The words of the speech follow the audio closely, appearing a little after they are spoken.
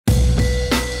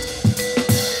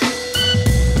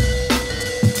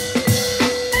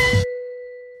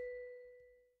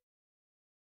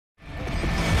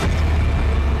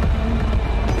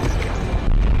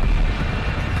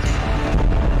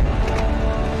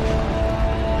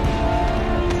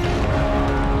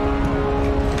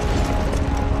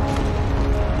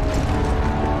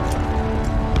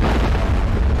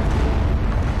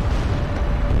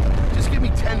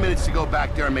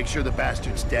back there and make sure the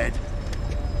bastard's dead?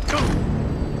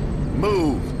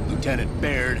 Move, Lieutenant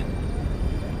Baird.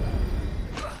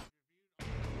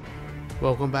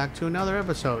 Welcome back to another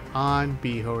episode on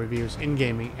Beho Reviews in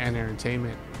Gaming and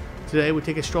Entertainment. Today we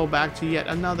take a stroll back to yet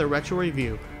another retro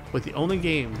review with the only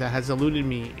game that has eluded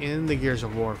me in the Gears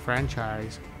of War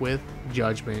franchise, with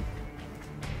Judgment.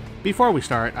 Before we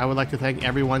start, I would like to thank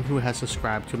everyone who has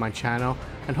subscribed to my channel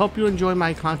and hope you enjoy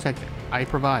my content I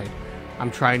provide. I'm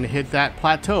trying to hit that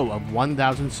plateau of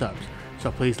 1,000 subs,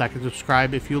 so please like and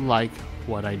subscribe if you like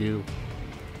what I do.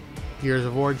 Gears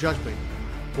of War Judgment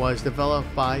was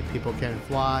developed by People Can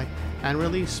Fly and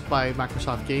released by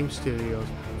Microsoft Game Studios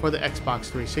for the Xbox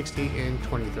 360 in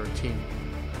 2013.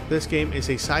 This game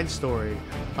is a side story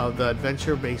of the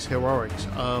adventure-based heroics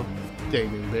of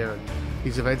Damon Baird.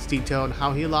 These events detail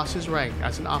how he lost his rank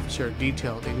as an officer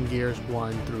detailed in Gears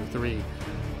 1 through 3.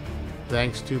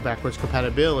 Thanks to backwards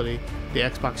compatibility, the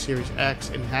Xbox Series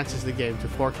X enhances the game to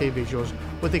 4K visuals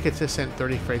with a consistent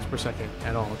 30 frames per second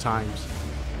at all times.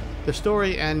 The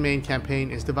story and main campaign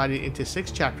is divided into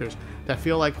 6 chapters that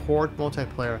feel like Horde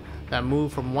multiplayer that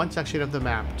move from one section of the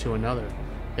map to another.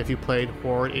 If you played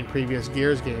Horde in previous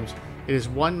Gears games, it is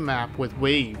one map with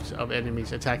waves of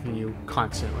enemies attacking you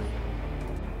constantly.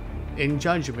 In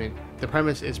Judgment, the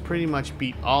premise is pretty much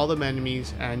beat all the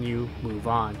enemies and you move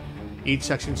on. Each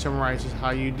section summarizes how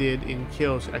you did in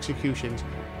kills, executions,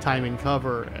 time in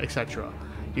cover, etc.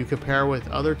 You compare with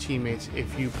other teammates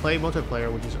if you play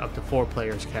multiplayer, which is up to 4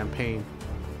 players campaign.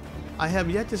 I have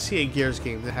yet to see a Gears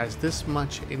game that has this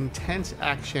much intense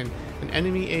action and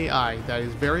enemy AI that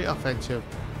is very offensive,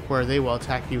 where they will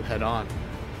attack you head on.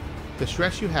 The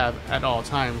stress you have at all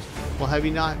times will have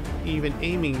you not even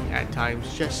aiming at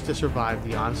times just to survive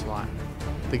the onslaught.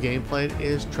 The gameplay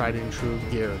is tried and true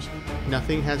Gears.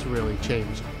 Nothing has really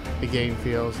changed. The game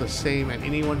feels the same, and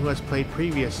anyone who has played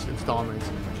previous installments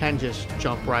can just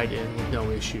jump right in with no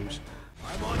issues.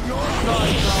 I'm on your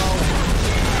side now!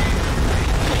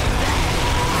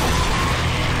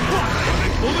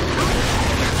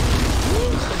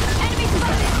 Enemy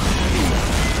spotted!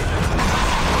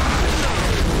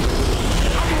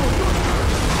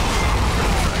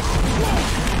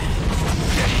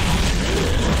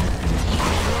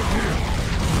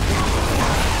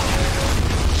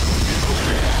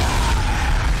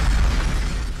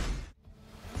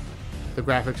 The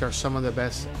graphics are some of the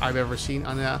best I've ever seen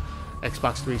on the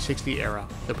Xbox 360 era.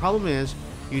 The problem is,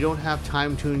 you don't have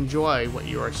time to enjoy what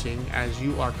you are seeing as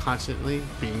you are constantly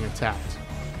being attacked.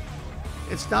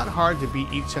 It's not hard to beat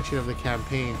each section of the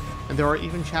campaign, and there are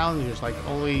even challenges like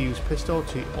only use pistol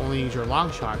to only use your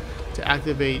long shot to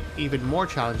activate even more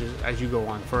challenges as you go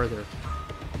on further.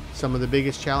 Some of the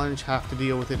biggest challenges have to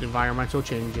deal with environmental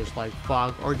changes like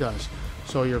fog or dust,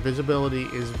 so your visibility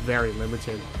is very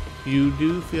limited. You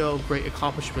do feel great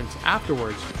accomplishments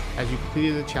afterwards as you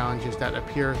completed the challenges that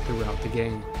appear throughout the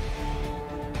game.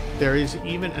 There is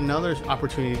even another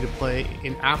opportunity to play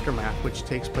in Aftermath, which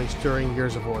takes place during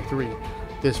Gears of War 3.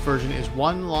 This version is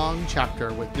one long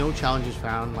chapter with no challenges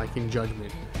found like in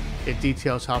Judgment. It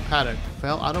details how Paddock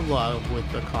fell out of love with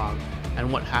the Cog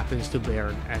and what happens to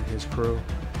Baird and his crew.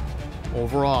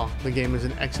 Overall, the game is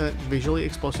an excellent, visually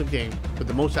explosive game with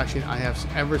the most action I have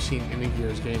ever seen in a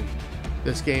Gears game.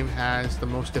 This game has the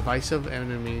most divisive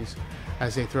enemies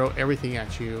as they throw everything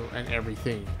at you and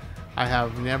everything. I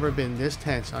have never been this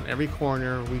tense on every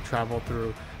corner we traveled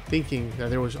through, thinking that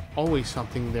there was always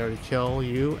something there to kill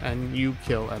you and you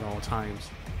kill at all times.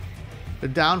 The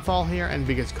downfall here and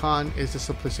biggest con is the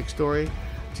simplistic story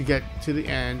to get to the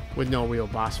end with no real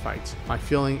boss fights. My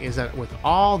feeling is that with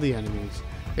all the enemies,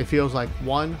 it feels like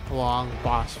one long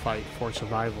boss fight for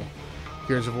survival.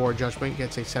 Gears of War Judgment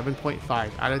gets a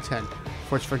 7.5 out of 10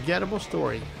 for its forgettable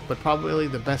story, but probably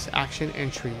the best action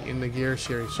entry in the Gears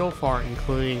series so far,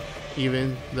 including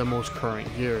even the most current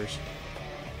Gears.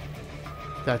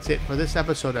 That's it for this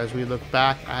episode as we look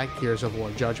back at Gears of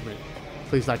War Judgment.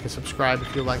 Please like and subscribe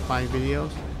if you like my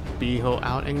videos. Beho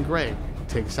out, and Greg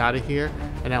takes out of here,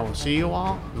 and I will see you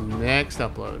all next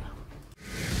upload.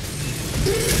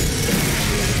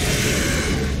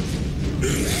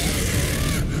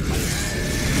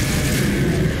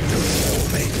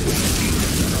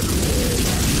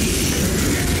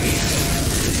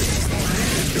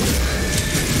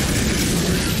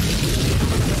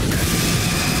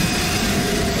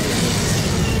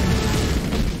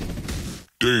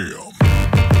 Damn.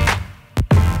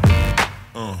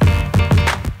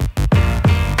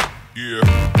 Yeah.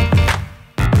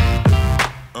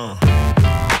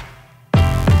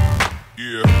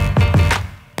 Yeah.